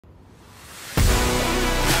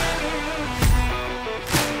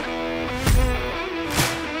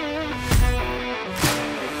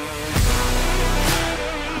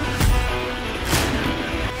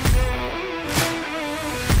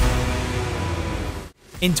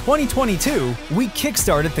In 2022, we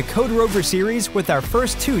kickstarted the CodeRover series with our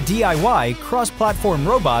first two DIY cross-platform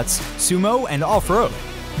robots, Sumo and Off-Road.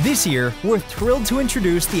 This year, we're thrilled to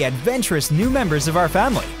introduce the adventurous new members of our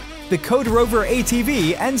family, the CodeRover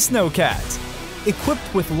ATV and Snowcat.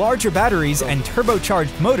 Equipped with larger batteries and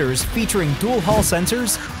turbocharged motors featuring dual-hull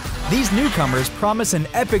sensors, these newcomers promise an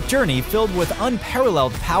epic journey filled with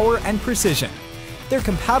unparalleled power and precision. They're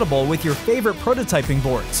compatible with your favorite prototyping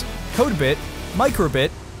boards, CodeBit, Microbit,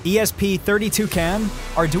 ESP32 CAN,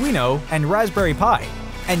 Arduino, and Raspberry Pi,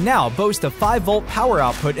 and now boast a 5-volt power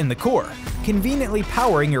output in the core, conveniently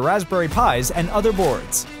powering your Raspberry Pis and other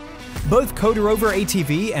boards. Both CodeRover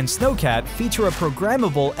ATV and Snowcat feature a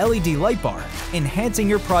programmable LED light bar, enhancing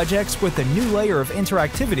your projects with a new layer of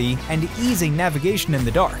interactivity and easing navigation in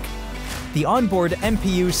the dark. The onboard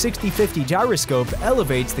MPU 6050 gyroscope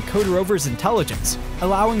elevates the CodeRover's intelligence,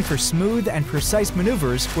 allowing for smooth and precise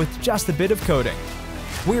maneuvers with just a bit of coding.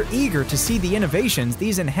 We're eager to see the innovations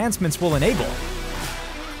these enhancements will enable.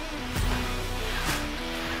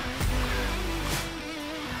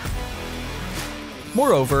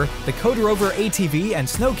 Moreover, the CodeRover ATV and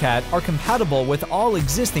Snowcat are compatible with all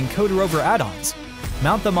existing CodeRover add-ons.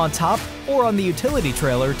 Mount them on top or on the utility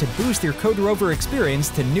trailer to boost your CodeRover experience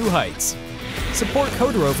to new heights. Support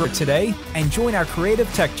CodeRover today and join our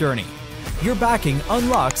creative tech journey. Your backing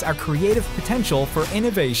unlocks our creative potential for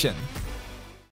innovation.